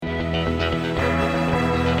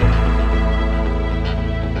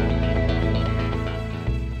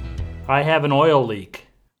I have an oil leak.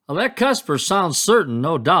 Well, that customer sounds certain,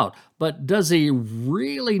 no doubt, but does he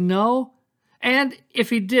really know? And if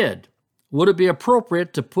he did, would it be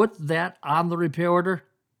appropriate to put that on the repair order?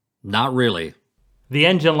 Not really. The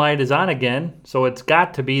engine light is on again, so it's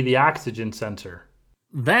got to be the oxygen sensor.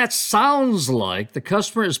 That sounds like the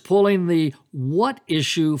customer is pulling the what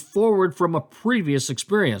issue forward from a previous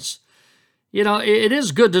experience. You know, it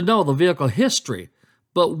is good to know the vehicle history,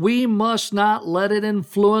 but we must not let it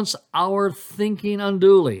influence our thinking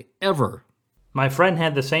unduly, ever. My friend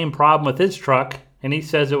had the same problem with his truck, and he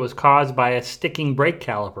says it was caused by a sticking brake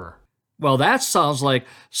caliper. Well, that sounds like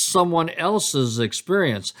someone else's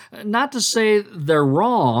experience. Not to say they're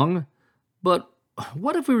wrong, but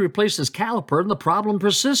what if we replaced this caliper and the problem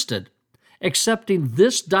persisted? Accepting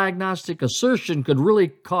this diagnostic assertion could really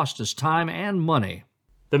cost us time and money.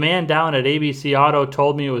 The man down at ABC Auto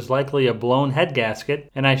told me it was likely a blown head gasket,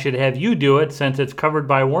 and I should have you do it since it's covered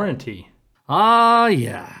by warranty. Ah,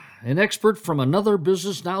 yeah. An expert from another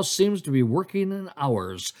business now seems to be working in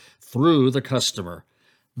hours through the customer.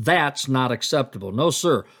 That's not acceptable. No,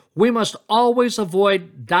 sir. We must always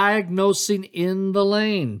avoid diagnosing in the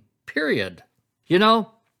lane, period. You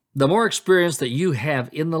know, the more experience that you have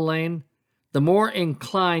in the lane, the more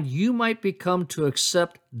inclined you might become to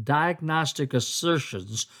accept diagnostic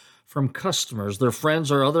assertions from customers, their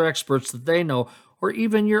friends, or other experts that they know, or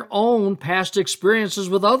even your own past experiences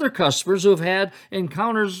with other customers who have had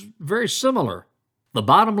encounters very similar. The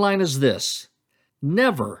bottom line is this: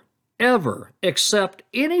 never, ever accept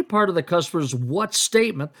any part of the customer's what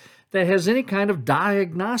statement that has any kind of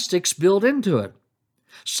diagnostics built into it.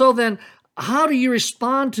 So then, how do you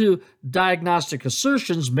respond to diagnostic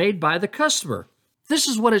assertions made by the customer? This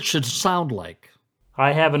is what it should sound like.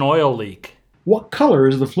 I have an oil leak. What color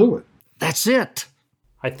is the fluid? That's it.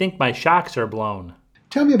 I think my shocks are blown.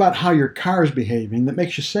 Tell me about how your car is behaving that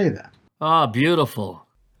makes you say that. Ah, beautiful.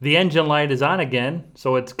 The engine light is on again,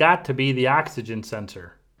 so it's got to be the oxygen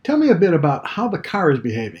sensor. Tell me a bit about how the car is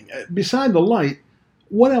behaving. Beside the light,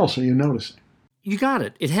 what else are you noticing? You got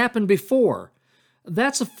it. It happened before.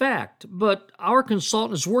 That's a fact, but our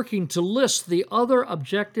consultant is working to list the other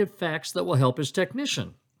objective facts that will help his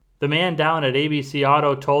technician. The man down at ABC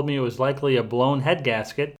Auto told me it was likely a blown head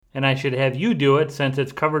gasket, and I should have you do it since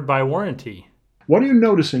it's covered by warranty. What are you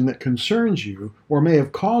noticing that concerns you or may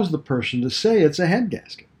have caused the person to say it's a head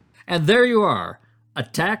gasket? And there you are. A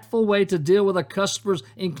tactful way to deal with a customer's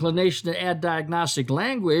inclination to add diagnostic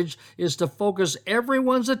language is to focus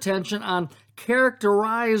everyone's attention on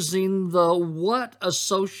characterizing the what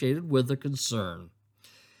associated with the concern.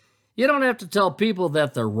 You don't have to tell people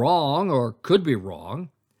that they're wrong or could be wrong.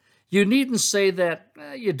 You needn't say that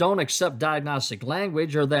you don't accept diagnostic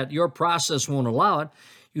language or that your process won't allow it.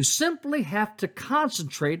 You simply have to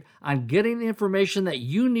concentrate on getting the information that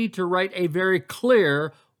you need to write a very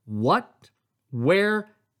clear what,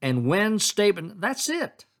 where, and when statement. That's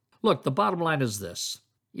it. Look, the bottom line is this.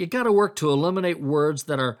 You got to work to eliminate words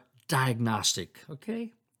that are diagnostic,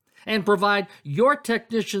 okay? And provide your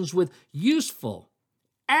technicians with useful,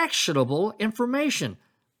 actionable information.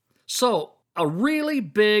 So, a really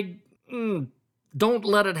big, don't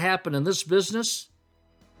let it happen in this business,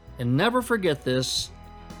 and never forget this,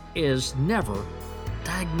 is never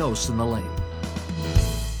diagnose in the lane.